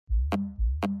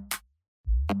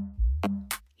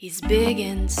He's big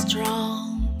and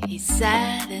strong, he's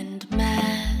sad and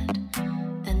mad,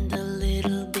 and a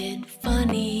little bit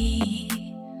funny.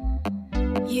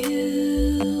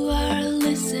 You are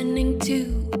listening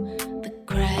to the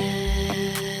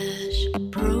Crash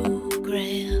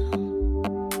Program.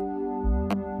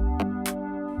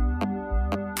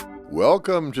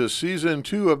 Welcome to Season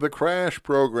 2 of the Crash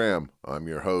Program. I'm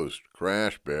your host,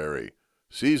 Crash Berry.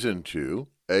 Season 2,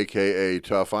 aka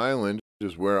Tough Island,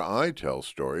 is where I tell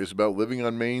stories about living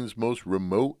on Maine's most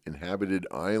remote inhabited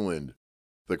island.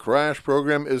 The Crash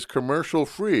Program is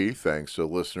commercial-free thanks to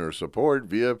listener support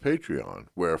via Patreon,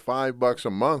 where $5 a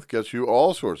month gets you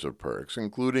all sorts of perks,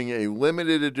 including a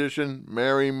limited edition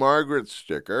Mary Margaret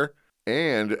sticker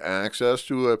and access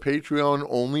to a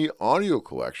Patreon-only audio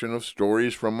collection of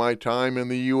stories from my time in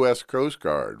the U.S. Coast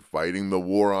Guard, fighting the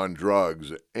war on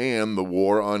drugs and the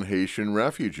war on Haitian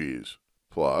refugees.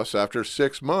 Plus, after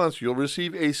 6 months, you'll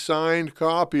receive a signed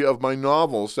copy of my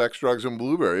novel, Sex, Drugs, and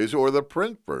Blueberries, or the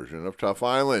print version of Tough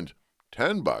Island.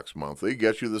 $10 monthly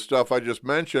gets you the stuff I just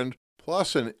mentioned,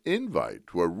 plus an invite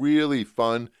to a really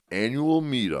fun annual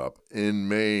meetup in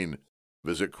Maine.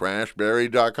 Visit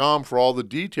crashberry.com for all the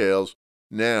details.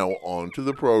 Now, on to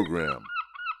the program.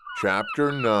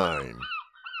 Chapter 9.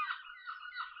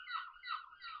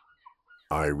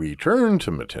 I returned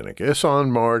to Matinicus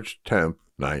on March 10th,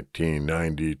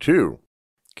 1992.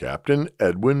 Captain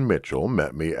Edwin Mitchell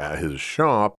met me at his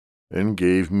shop and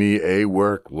gave me a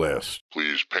work list.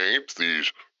 Please paint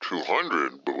these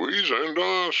 200 buoys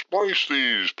and splice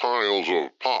these piles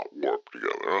of pot warp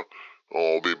together.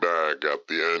 I'll be back at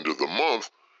the end of the month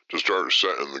to start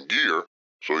setting the gear,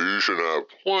 so you should have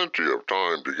plenty of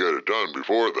time to get it done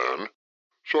before then.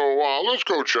 So let's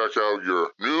go check out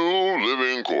your new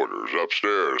living quarters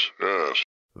upstairs, yes.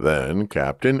 Then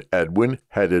Captain Edwin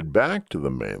headed back to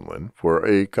the mainland for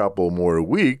a couple more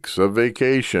weeks of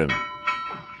vacation.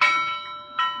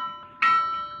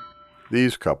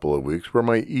 These couple of weeks were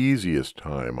my easiest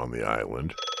time on the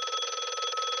island.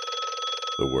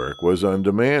 The work was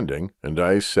undemanding, and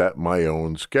I set my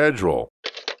own schedule.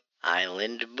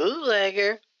 Island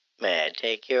bootlegger, may I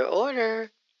take your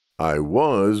order? I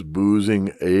was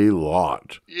boozing a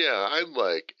lot. Yeah, I'd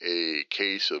like a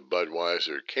case of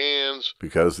Budweiser cans,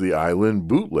 because the island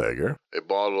bootlegger, a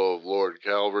bottle of Lord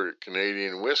Calvert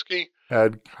Canadian whiskey,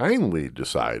 had kindly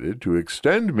decided to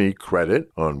extend me credit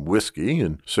on whiskey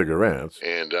and cigarettes,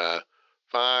 and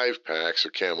 5 packs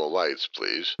of Camel Lights,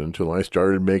 please. Until I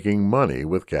started making money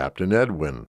with Captain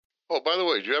Edwin. Oh, by the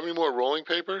way, do you have any more rolling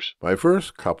papers? My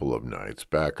first couple of nights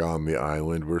back on the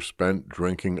island were spent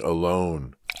drinking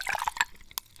alone,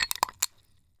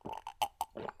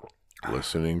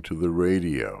 listening to the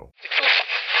radio.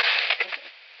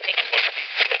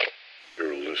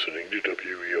 You're listening to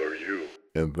WERU.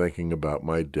 And thinking about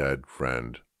my dead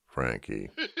friend, Frankie.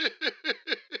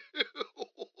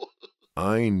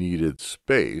 I needed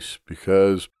space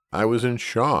because I was in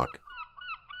shock.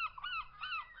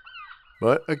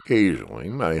 But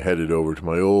occasionally, I headed over to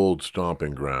my old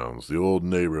stomping grounds, the old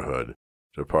neighborhood,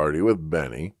 to party with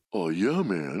Benny. Oh, yeah,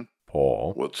 man.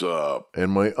 Paul. What's up?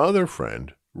 And my other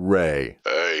friend, Ray.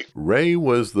 Hey. Ray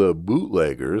was the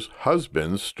bootlegger's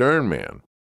husband's sternman.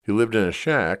 He lived in a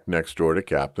shack next door to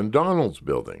Captain Donald's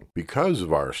building. Because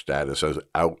of our status as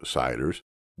outsiders,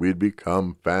 we'd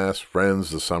become fast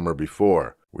friends the summer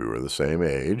before. We were the same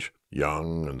age,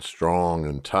 young and strong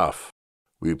and tough.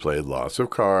 We played lots of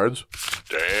cards.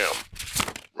 Damn.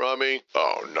 Rummy?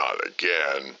 Oh, not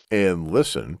again. And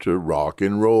listened to rock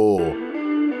and roll.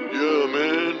 Yeah,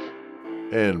 man.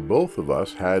 And both of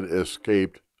us had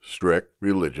escaped strict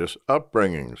religious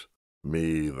upbringings.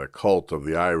 Me, the cult of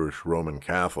the Irish Roman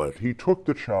Catholic. He took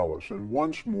the chalice, and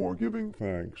once more giving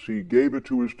thanks, he gave it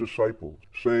to his disciples,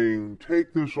 saying,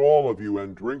 "Take this, all of you,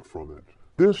 and drink from it.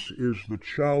 This is the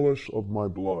chalice of my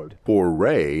blood." For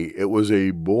Ray, it was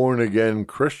a born-again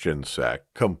Christian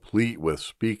sect, complete with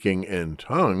speaking in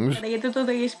tongues and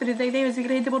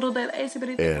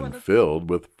filled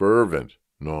with fervent,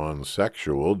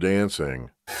 non-sexual dancing.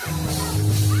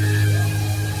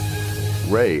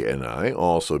 Ray and I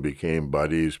also became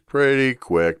buddies pretty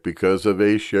quick because of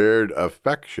a shared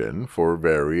affection for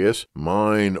various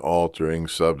mind-altering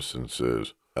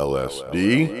substances,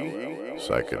 LSD,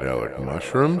 psychedelic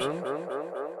mushrooms,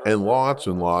 and lots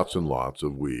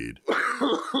of weed.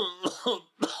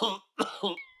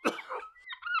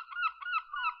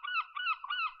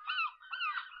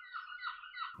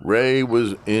 Ray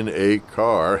was in a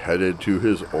car headed to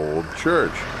his old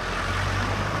church.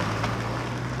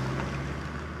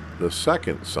 The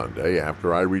second Sunday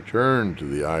after I returned to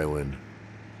the island.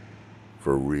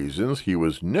 For reasons he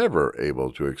was never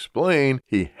able to explain,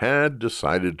 he had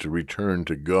decided to return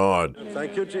to God.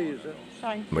 Thank you, Jesus.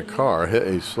 The car hit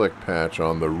a slick patch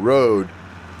on the road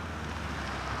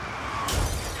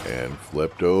and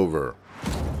flipped over.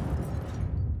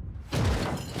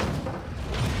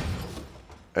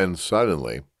 And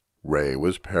suddenly, Ray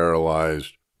was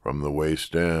paralyzed from the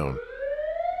waist down.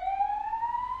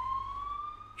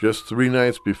 Just 3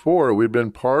 nights before, we'd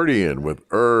been partying with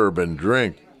herb and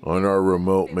drink on our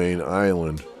remote Maine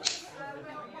island.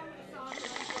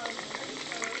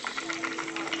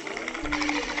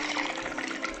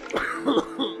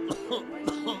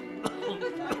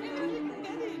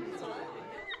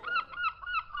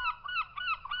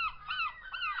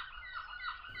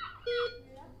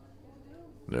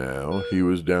 Now he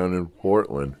was down in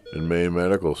Portland in Maine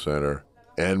Medical Center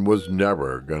and was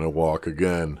never going to walk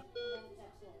again.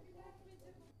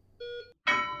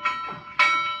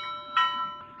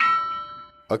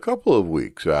 A couple of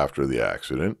weeks after the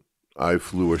accident, I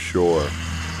flew ashore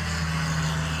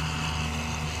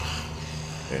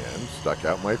and stuck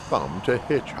out my thumb to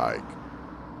hitchhike.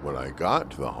 When I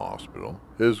got to the hospital,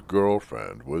 his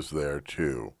girlfriend was there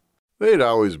too. They'd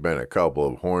always been a couple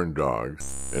of horn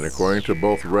dogs, and according to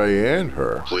both Ray and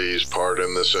her, please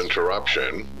pardon this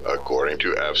interruption, according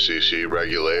to FCC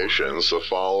regulations, the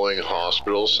following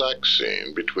hospital sex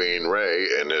scene between Ray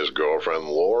and his girlfriend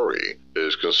Lori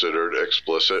is considered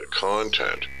explicit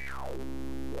content.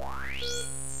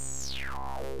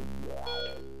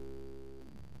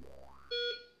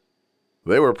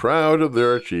 They were proud of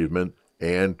their achievement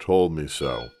and told me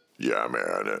so. Yeah,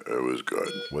 man, it was good.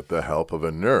 With the help of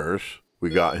a nurse,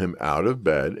 we got him out of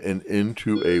bed and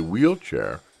into a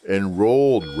wheelchair and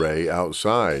rolled Ray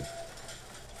outside,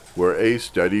 where a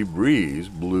steady breeze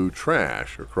blew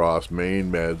trash across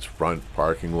Maine Med's front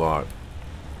parking lot.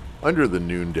 Under the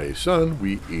noonday sun,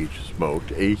 we each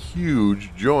smoked a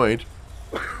huge joint,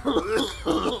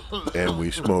 and we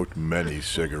smoked many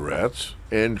cigarettes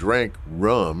and drank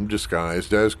rum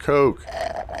disguised as Coke.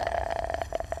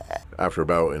 After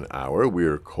about an hour, we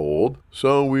were cold,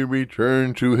 so we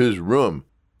returned to his room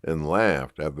and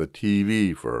laughed at the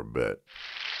TV for a bit.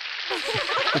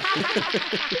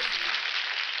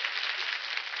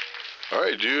 All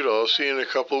right, dude, I'll see you in a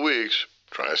couple of weeks.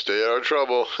 Try to stay out of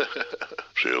trouble.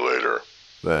 See you later.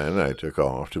 Then I took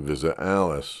off to visit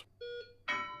Alice.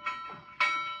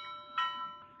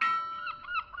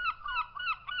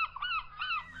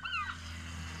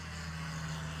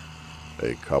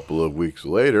 A couple of weeks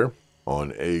later,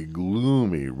 on a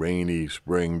gloomy, rainy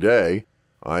spring day,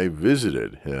 I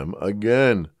visited him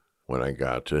again. When I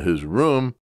got to his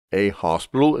room, a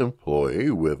hospital employee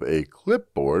with a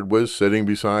clipboard was sitting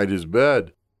beside his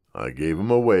bed. I gave him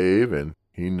a wave, and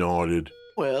he nodded.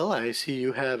 Well, I see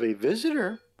you have a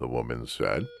visitor, The woman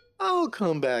said. I'll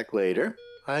come back later.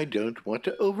 I don't want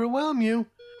to overwhelm you.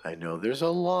 I know there's a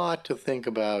lot to think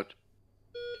about.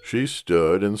 She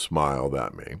stood and smiled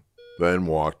at me, then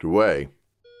walked away.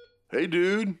 Hey,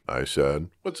 dude, I said.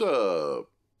 What's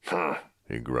up?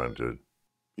 He grunted.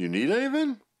 You need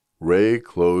anything? Ray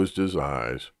closed his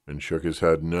eyes and shook his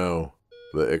head no.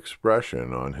 The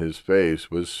expression on his face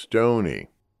was stony.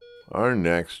 Our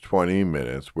next 20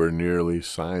 minutes were nearly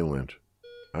silent.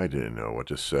 I didn't know what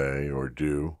to say or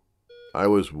do. I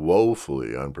was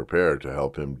woefully unprepared to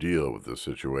help him deal with the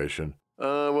situation.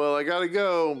 Well, I gotta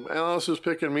go. Alice is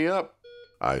picking me up,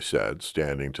 I said,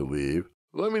 standing to leave.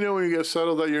 Let me know when you get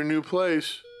settled at your new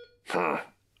place.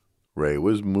 Ray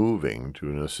was moving to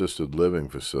an assisted living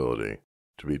facility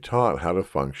to be taught how to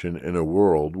function in a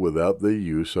world without the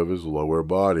use of his lower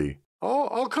body.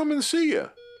 I'll come and see you,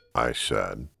 I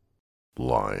said,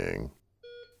 lying,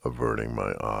 averting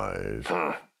my eyes.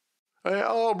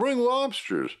 I'll bring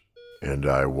lobsters. And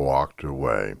I walked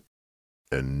away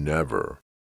and never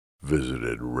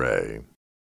visited Ray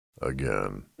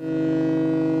again.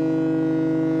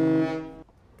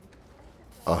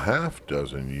 A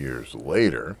half-dozen years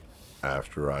later,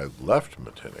 after I left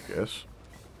Matinicus,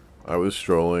 I was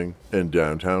strolling in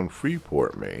downtown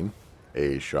Freeport, Maine,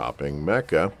 a shopping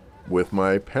mecca, with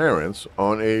my parents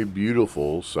on a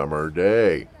beautiful summer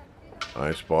day.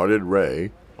 I spotted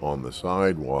Ray on the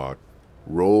sidewalk,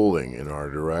 rolling in our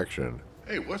direction.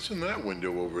 Hey, what's in that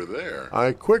window over there?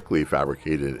 I quickly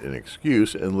fabricated an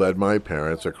excuse and led my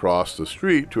parents across the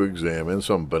street to examine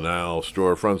some banal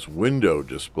storefront's window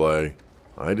display.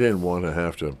 I didn't want to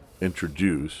have to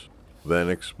introduce, then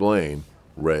explain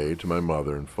Ray to my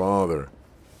mother and father.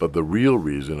 But the real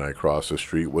reason I crossed the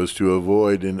street was to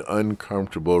avoid an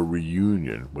uncomfortable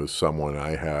reunion with someone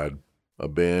I had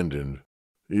abandoned.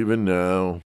 Even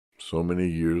now, so many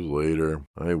years later,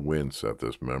 I wince at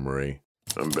this memory.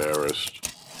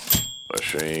 embarrassed,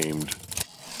 ashamed,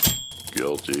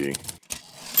 guilty,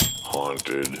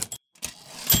 haunted.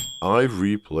 I've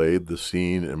replayed the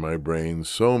scene in my brain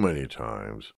so many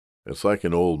times. It's like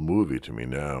an old movie to me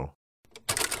now.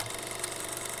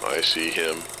 I see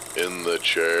him in the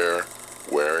chair,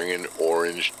 wearing an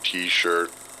orange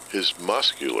t-shirt. His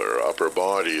muscular upper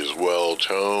body is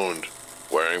well-toned,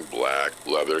 wearing black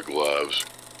leather gloves,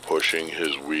 pushing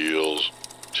his wheels,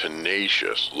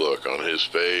 tenacious look on his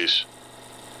face.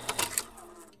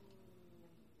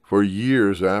 For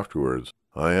years afterwards,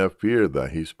 I have feared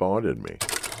that he spotted me.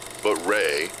 But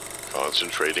Ray,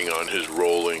 concentrating on his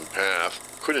rolling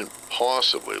path, couldn't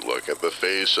possibly look at the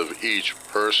face of each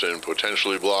person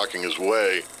potentially blocking his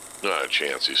way. Not a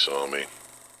chance he saw me.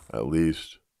 At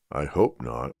least, I hope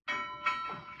not.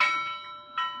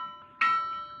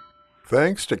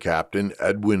 Thanks to Captain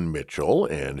Edwin Mitchell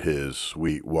and his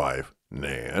sweet wife,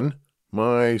 Nan,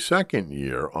 my second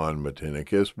year on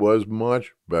Matinicus was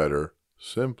much better,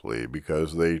 simply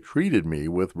because they treated me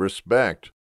with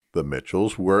respect. The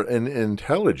Mitchells were an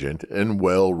intelligent and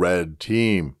well-read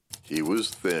team. He was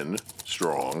thin,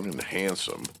 strong, and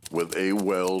handsome, with a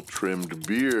well-trimmed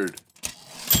beard.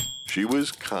 She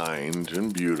was kind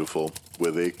and beautiful,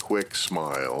 with a quick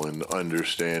smile and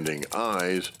understanding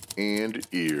eyes and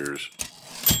ears.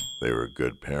 They were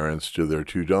good parents to their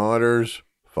 2 daughters,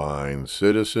 fine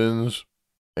citizens,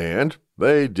 and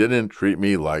they didn't treat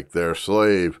me like their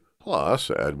slave. Plus,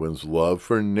 Edwin's love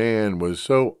for Nan was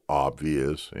so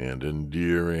obvious and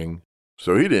endearing,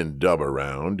 so he didn't dub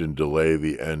around and delay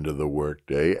the end of the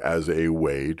workday as a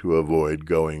way to avoid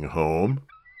going home.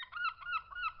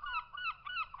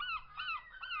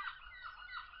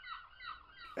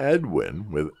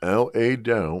 Edwin, without a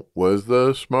doubt, was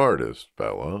the smartest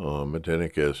fella on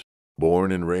Matinicus.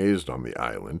 Born and raised on the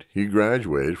island, he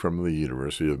graduated from the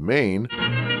University of Maine.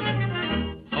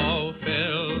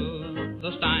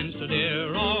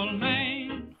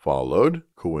 Followed,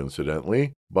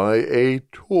 coincidentally, by a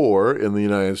tour in the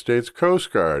United States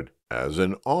Coast Guard as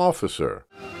an officer.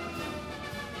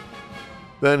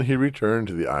 Then he returned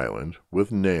to the island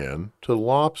with Nan to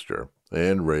lobster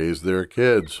and raised their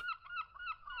kids.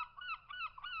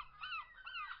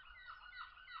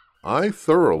 I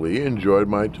thoroughly enjoyed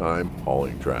my time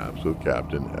hauling traps with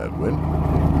Captain Edwin,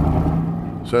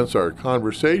 since our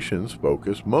conversations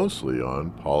focused mostly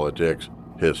on politics,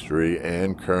 history,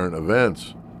 and current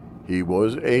events. He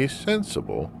was a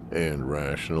sensible and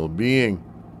rational being,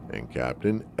 and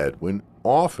Captain Edwin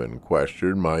often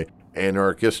questioned my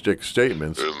anarchistic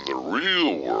statements. In the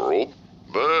real world,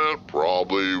 that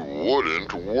probably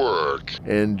wouldn't work.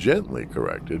 And gently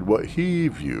corrected what he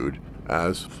viewed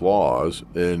as flaws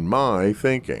in my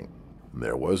thinking.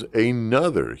 There was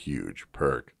another huge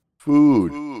perk.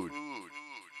 Food.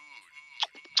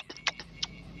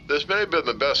 This may have been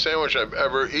the best sandwich I've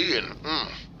ever eaten.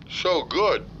 So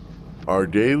good. Our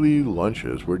daily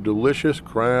lunches were delicious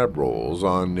crab rolls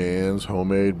on Nan's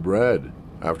homemade bread.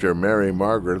 After Mary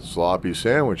Margaret's sloppy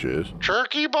sandwiches,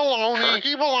 Turkey bologna,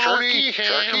 turkey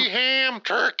ham,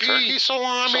 turkey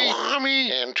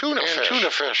salami, and tuna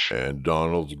fish. And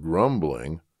Donald's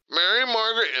grumbling, Mary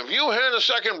Margaret, if you had a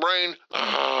second brain,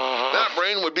 that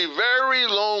brain would be very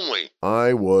lonely.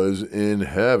 I was in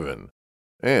heaven.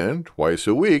 And twice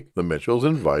a week, the Mitchells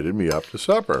invited me up to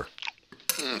supper.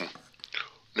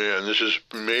 Man, this is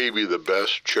maybe the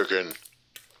best chicken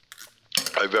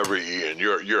I've ever eaten.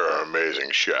 You're an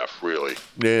amazing chef, really.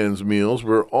 Nan's meals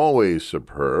were always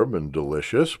superb and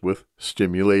delicious, with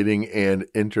stimulating and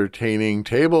entertaining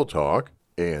table talk.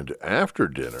 And after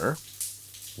dinner,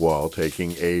 while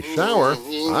taking a shower,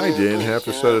 I didn't have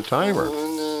to set a timer.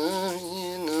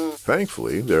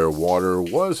 Thankfully, their water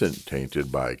wasn't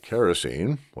tainted by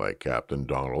kerosene, like Captain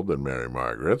Donald and Mary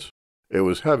Margaret's. It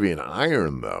was heavy in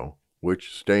iron, though,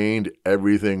 which stained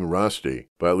everything rusty.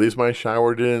 But at least my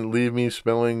shower didn't leave me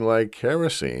smelling like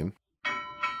kerosene.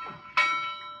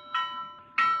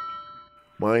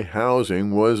 My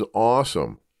housing was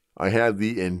awesome. I had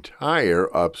the entire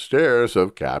upstairs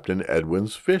of Captain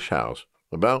Edwin's fish house,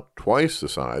 about twice the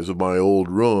size of my old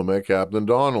room at Captain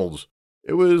Donald's.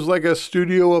 It was like a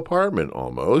studio apartment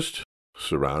almost,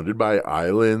 surrounded by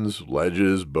islands,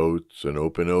 ledges, boats, and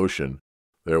open ocean.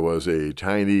 There was a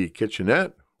tiny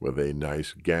kitchenette with a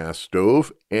nice gas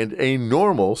stove and a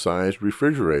normal-sized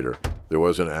refrigerator. There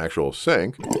was an actual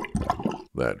sink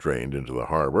that drained into the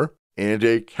harbor, and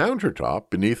a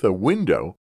countertop beneath a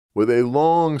window with a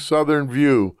long southern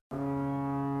view.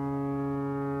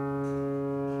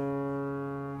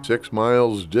 6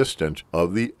 miles distant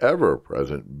of the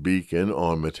ever-present beacon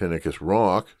on Matinicus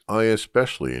Rock, I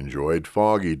especially enjoyed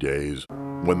foggy days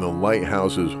when the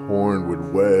lighthouse's horn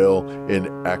would wail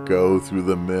and echo through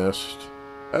the mist.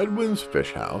 Edwin's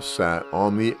Fish House sat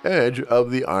on the edge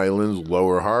of the island's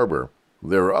lower harbor.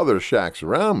 There were other shacks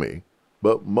around me,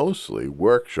 but mostly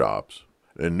workshops,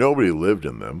 and nobody lived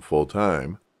in them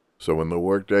full-time. So when the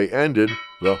workday ended,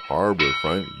 the harbor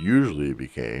front usually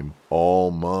became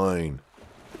all mine.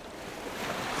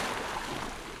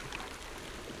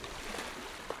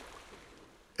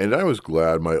 And I was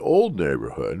glad my old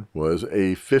neighborhood was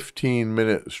a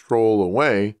 15-minute stroll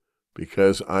away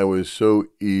because I was so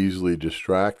easily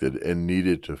distracted and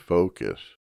needed to focus.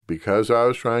 Because I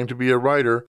was trying to be a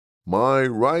writer, my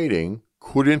writing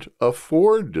couldn't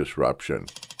afford disruption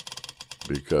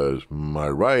because my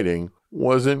writing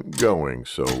wasn't going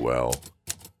so well.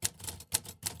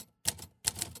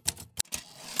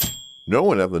 No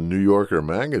one at the New Yorker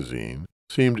magazine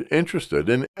seemed interested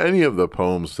in any of the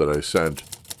poems that I sent.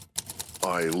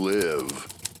 I live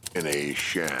in a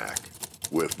shack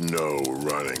with no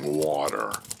running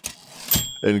water.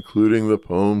 Including the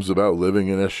poems about living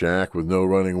in a shack with no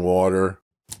running water.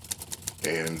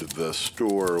 And the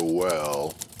store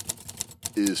well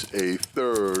is a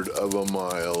third of a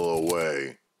mile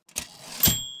away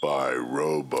by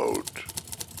rowboat.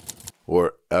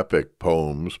 Or epic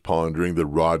poems pondering the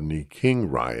Rodney King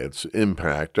riot's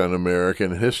impact on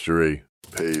American history.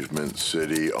 Pavement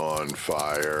City on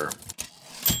fire.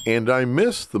 And I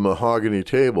missed the mahogany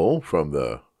table from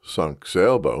the sunk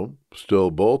sailboat,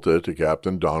 still bolted to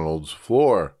Captain Donald's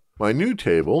floor. My new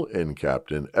table in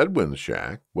Captain Edwin's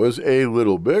shack was a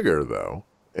little bigger, though,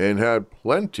 and had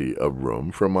plenty of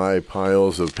room for my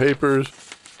piles of papers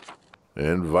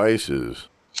and vices.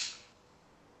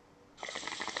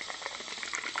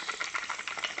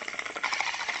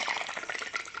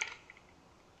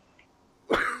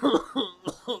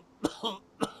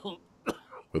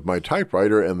 With my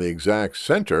typewriter in the exact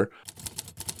center,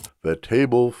 the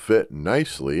table fit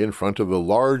nicely in front of the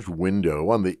large window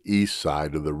on the east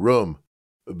side of the room.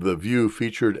 The view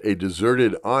featured a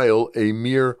deserted isle a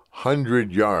mere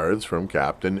 100 yards from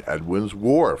Captain Edwin's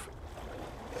wharf.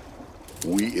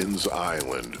 Wheaton's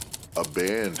Island,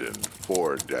 abandoned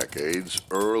 4 decades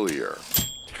earlier.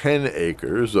 10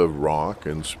 acres of rock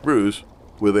and spruce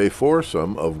with a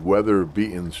foursome of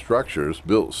weather-beaten structures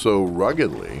built so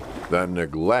ruggedly that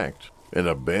neglect and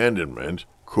abandonment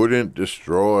couldn't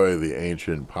destroy the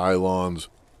ancient pylons,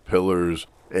 pillars,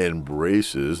 and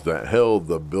braces that held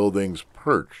the buildings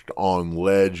perched on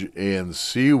ledge and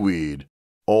seaweed.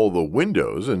 All the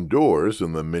windows and doors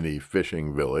in the mini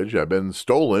fishing village had been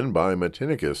stolen by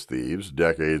Matinicus thieves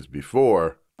decades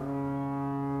before.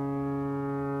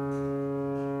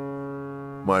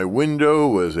 My window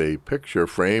was a picture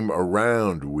frame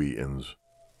around Wheaton's,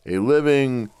 a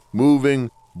living,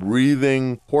 moving,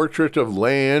 breathing portrait of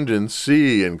land and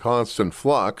sea in constant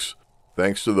flux,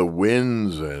 thanks to the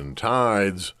winds and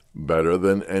tides, better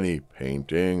than any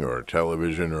painting or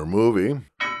television or movie.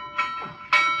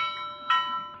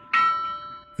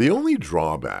 The only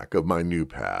drawback of my new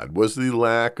pad was the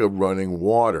lack of running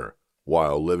water.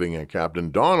 While living at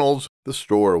Captain Donald's, the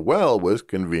store well was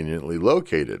conveniently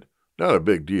located. Not a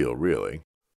big deal, really.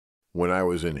 When I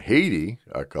was in Haiti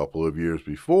a couple of years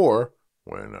before,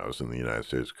 when I was in the United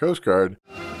States Coast Guard,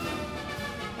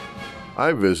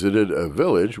 I visited a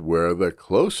village where the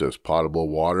closest potable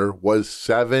water was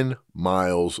 7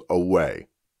 miles away.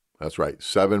 That's right,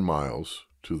 7 miles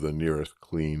to the nearest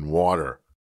clean water.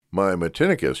 My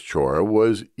Matinicus chore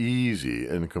was easy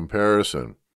in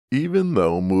comparison. Even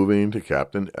though moving to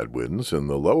Captain Edwin's in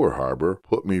the lower harbor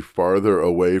put me farther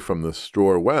away from the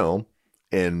store well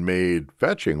and made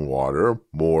fetching water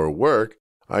more work,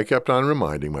 I kept on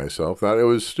reminding myself that it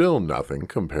was still nothing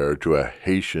compared to a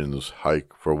Haitian's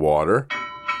hike for water.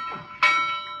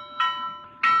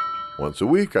 Once a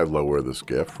week, I'd lower the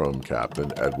skiff from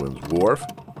Captain Edwin's wharf,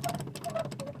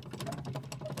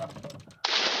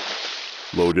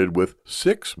 loaded with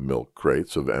 6 milk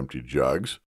crates of empty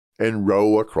jugs, and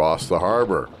row across the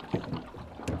harbor.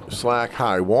 Slack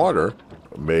high water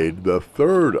made the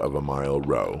third of a mile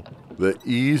row the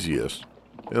easiest,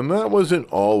 and that wasn't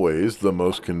always the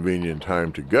most convenient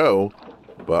time to go,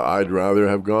 but I'd rather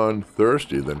have gone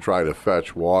thirsty than try to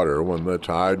fetch water when the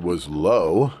tide was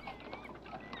low.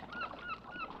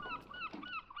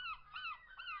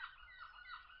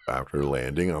 After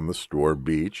landing on the store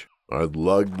beach, I'd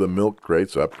lugged the milk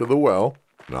crates up to the well,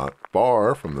 not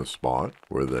far from the spot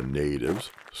where the natives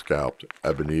scalped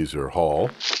Ebenezer Hall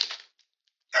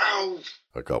Ow!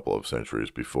 a couple of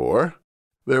centuries before,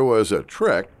 There was a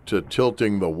trick to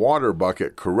tilting the water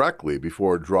bucket correctly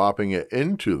before dropping it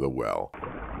into the well.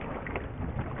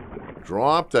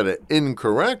 Dropped at an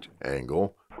incorrect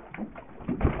angle,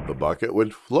 the bucket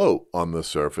would float on the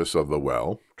surface of the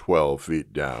well, 12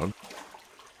 feet down,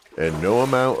 and no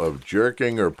amount of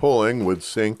jerking or pulling would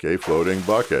sink a floating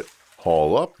bucket.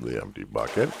 Haul up the empty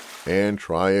bucket and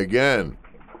try again.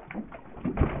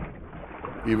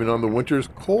 Even on the winter's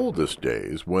coldest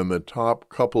days, when the top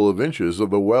couple of inches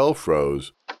of the well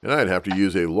froze, and I'd have to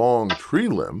use a long tree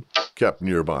limb, kept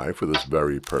nearby for this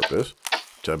very purpose,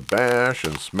 to bash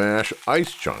and smash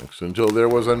ice chunks until there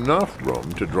was enough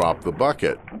room to drop the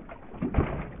bucket.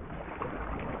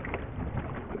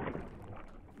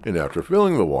 And after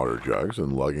filling the water jugs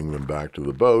and lugging them back to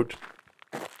the boat,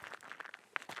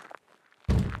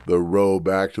 the row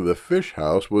back to the fish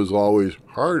house was always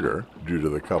harder due to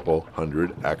the couple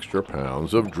hundred extra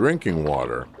pounds of drinking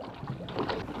water.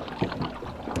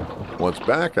 Once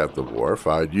back at the wharf,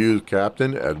 I'd use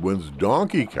Captain Edwin's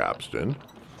donkey capstan,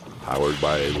 powered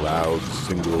by a loud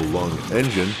single-lung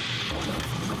engine,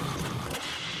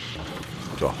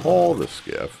 to haul the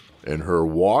skiff and her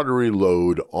watery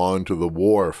load onto the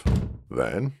wharf.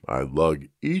 Then I'd lug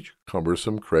each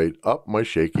cumbersome crate up my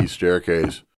shaky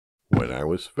staircase. When I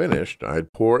was finished,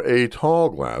 I'd pour a tall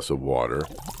glass of water,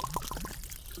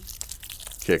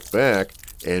 kick back,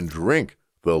 and drink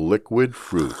the liquid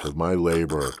fruit of my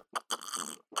labor.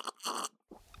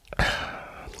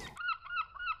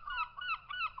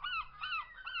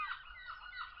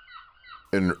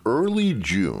 In early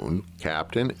June,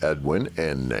 Captain Edwin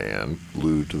and Nan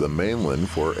flew to the mainland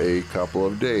for a couple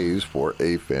of days for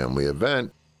a family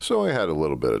event, so I had a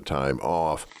little bit of time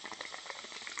off.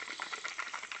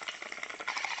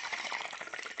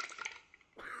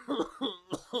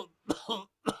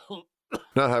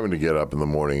 Not having to get up in the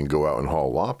morning and go out and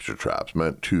haul lobster traps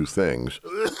meant two things.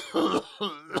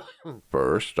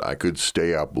 First, I could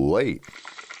stay up late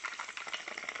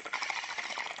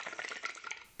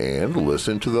and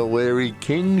listen to the Larry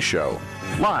King Show.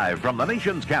 Live from the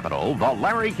nation's capital, the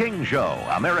Larry King Show,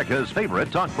 America's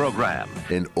favorite talk program.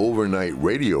 An overnight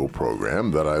radio program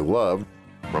that I loved,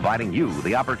 providing you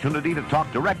the opportunity to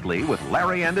talk directly with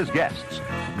Larry and his guests.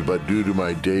 But due to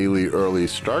my daily early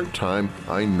start time,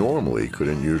 I normally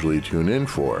couldn't usually tune in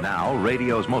for. Now,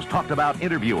 radio's most talked about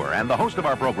interviewer and the host of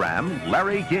our program,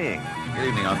 Larry King. Good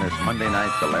evening. On this Monday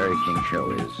night, the Larry King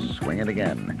Show is swinging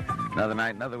again. Another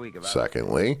night, another week of...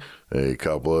 Secondly, a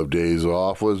couple of days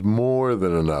off was more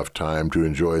than enough time to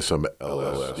enjoy some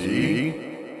LSD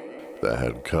that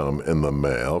had come in the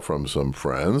mail from some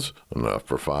friends, enough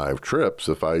for 5 trips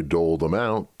if I doled them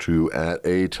out 2 at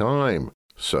a time.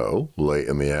 So, late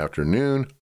in the afternoon,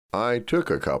 I took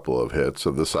a couple of hits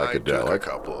of the psychedelic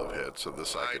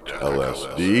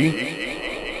LSD.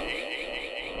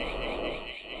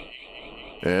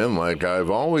 And like I've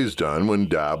always done when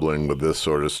dabbling with this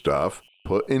sort of stuff,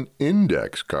 put an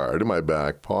index card in my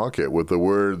back pocket with the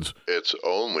words, "It's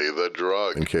only the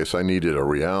drug," in case I needed a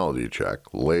reality check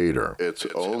later. It's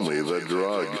only the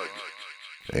drug.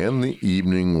 And the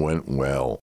evening went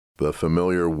well. The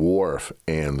familiar wharf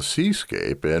and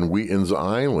seascape and Wheaton's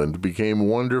Island became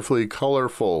wonderfully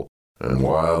colorful and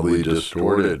wildly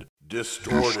distorted. The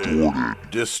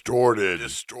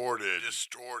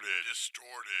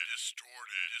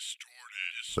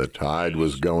tide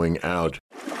was going out,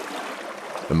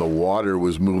 and the water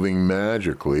was moving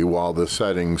magically while the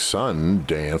setting sun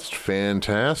danced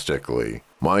fantastically.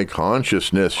 My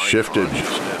consciousness shifted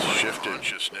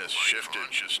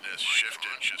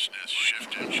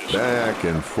back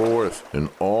and forth. An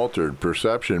altered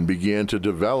perception began to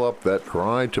develop that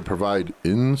tried to provide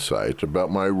insight about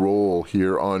my role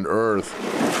here on Earth.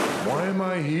 Why am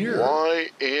I here? Why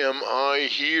am I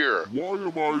here? Why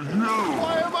am I here?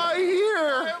 Why am I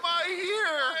here? Why am I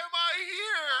here? Am I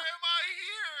here? Am I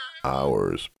here?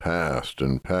 Hours passed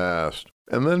and passed,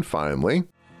 and then finally,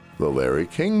 the Larry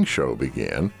King Show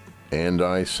began, and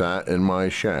I sat in my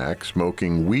shack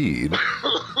smoking weed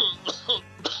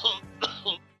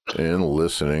and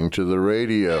listening to the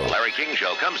radio. The Larry King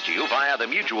Show comes to you via the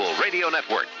Mutual Radio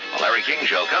Network. The Larry King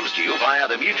Show comes to you via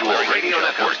the Mutual Radio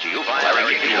Network.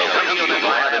 Larry King Show comes to you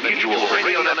via the Mutual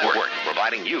Radio Network,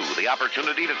 providing you the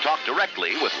opportunity to talk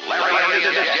directly with Larry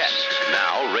and his guests.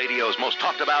 Now, radio's most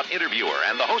talked about interviewer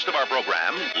and the host of our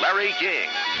program, Larry King.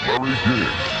 Larry King.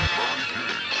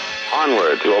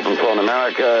 Onward to Open Phone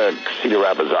America, Cedar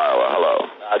Rapids, Iowa. Hello.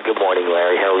 Good morning,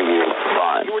 Larry. How are you?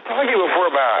 Fine. You were talking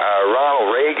before about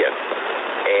Ronald Reagan,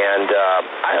 And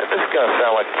this is going to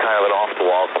sound like kind of an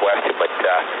off-the-wall question, but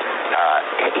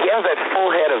he has that full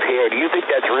head of hair. Do you think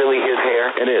that's really his hair?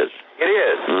 It is. It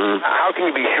is? Mm-hmm. How can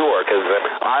you be sure? Because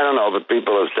I don't know, but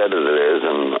people have said that it is,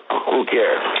 and who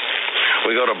cares?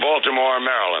 We go to Baltimore,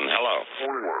 Maryland. Hello.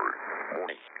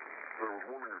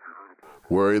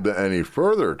 Worried that any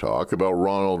further talk about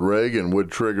Ronald Reagan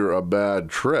would trigger a bad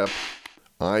trip,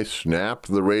 I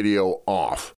snapped the radio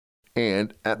off.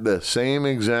 And at the same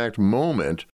exact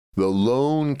moment, the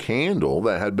lone candle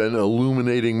that had been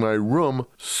illuminating my room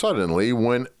suddenly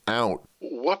went out.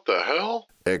 What the hell?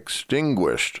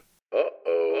 Extinguished.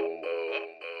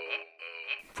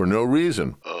 For no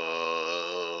reason.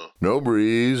 No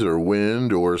breeze or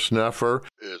wind or snuffer.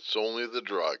 It's only the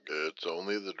drug. It's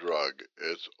only the drug.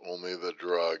 It's only the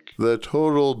drug. The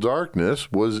total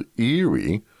darkness was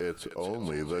eerie. It's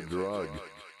only the drug.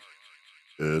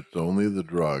 It's only the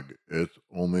drug. It's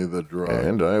only the drug.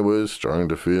 And I was starting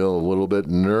to feel a little bit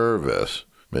nervous,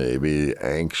 maybe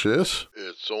anxious.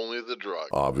 It's only the drug.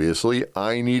 Obviously,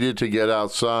 I needed to get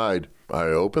outside. I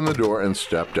opened the door and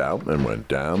stepped out and went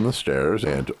down the stairs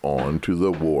and onto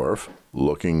the wharf,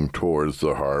 looking towards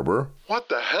the harbor. What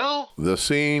the hell? The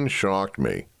scene shocked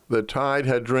me. The tide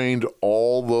had drained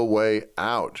all the way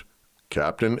out.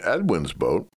 Captain Edwin's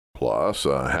boat, plus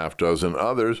a half dozen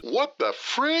others, what the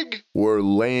frig? were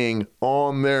laying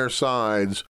on their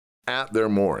sides at their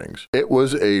moorings. It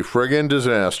was a friggin'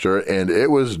 disaster, and it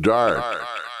was dark.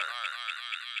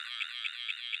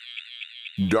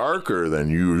 Darker than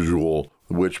usual,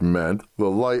 which meant the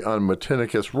light on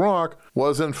Matinicus Rock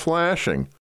wasn't flashing.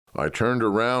 I turned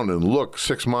around and looked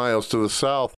 6 miles to the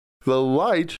south. The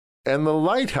light and the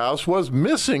lighthouse was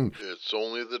missing. It's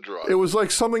only the drug. It was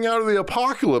like something out of the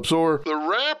apocalypse or the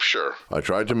rapture. I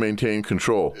tried to maintain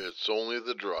control. It's only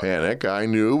the drug. Panic, I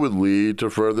knew, would lead to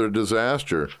further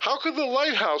disaster. How could the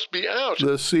lighthouse be out?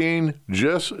 The scene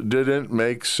just didn't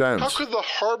make sense. How could the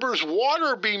harbor's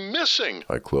water be missing?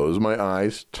 I closed my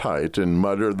eyes tight and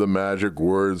muttered the magic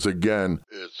words again.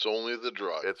 It's only the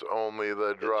drug. It's only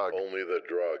the drug. It's only the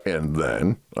drug. And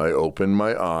then I opened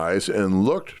my eyes and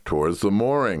looked towards the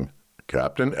mooring.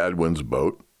 Captain Edwin's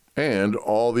boat and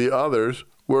all the others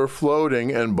were floating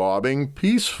and bobbing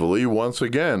peacefully once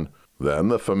again. Then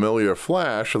the familiar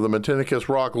flash of the Matinicus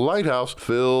Rock lighthouse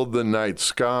filled the night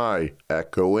sky,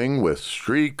 echoing with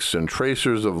streaks and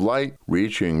tracers of light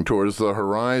reaching towards the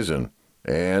horizon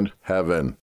and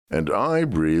heaven. And I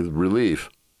breathed relief.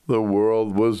 The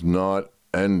world was not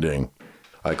ending.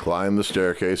 I climbed the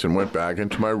staircase and went back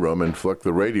into my room and flicked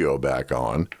the radio back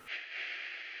on.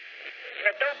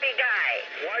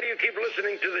 Keep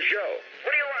listening to the show.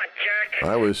 What do you want, jerk?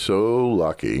 I was so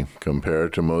lucky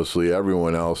compared to mostly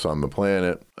everyone else on the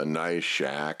planet. A nice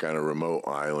shack on a remote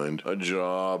island, a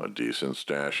job, a decent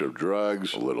stash of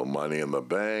drugs, a little money in the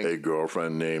bank, a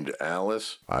girlfriend named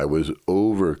Alice. I was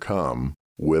overcome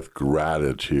with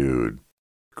gratitude.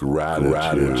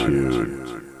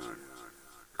 Gratitude.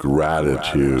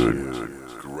 Gratitude.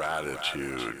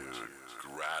 Gratitude.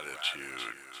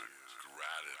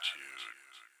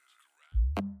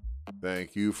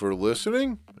 Thank you for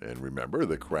listening, and remember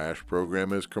the Crash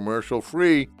program is commercial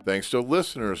free thanks to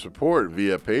listener support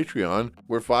via Patreon,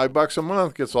 where $5 a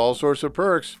month gets all sorts of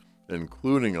perks,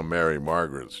 including a Mary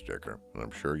Margaret sticker.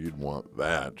 I'm sure you'd want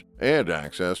that. And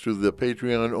access to the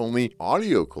Patreon-only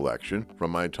audio collection from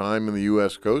my time in the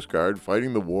U.S. Coast Guard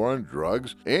fighting the war on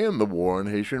drugs and the war on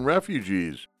Haitian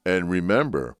refugees. And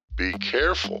remember, be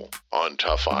careful on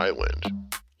Tough Island.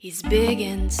 He's big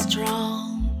and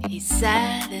strong, he's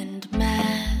sad and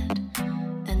mad,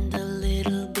 and a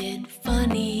little bit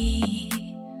funny.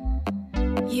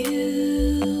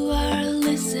 You are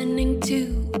listening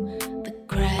to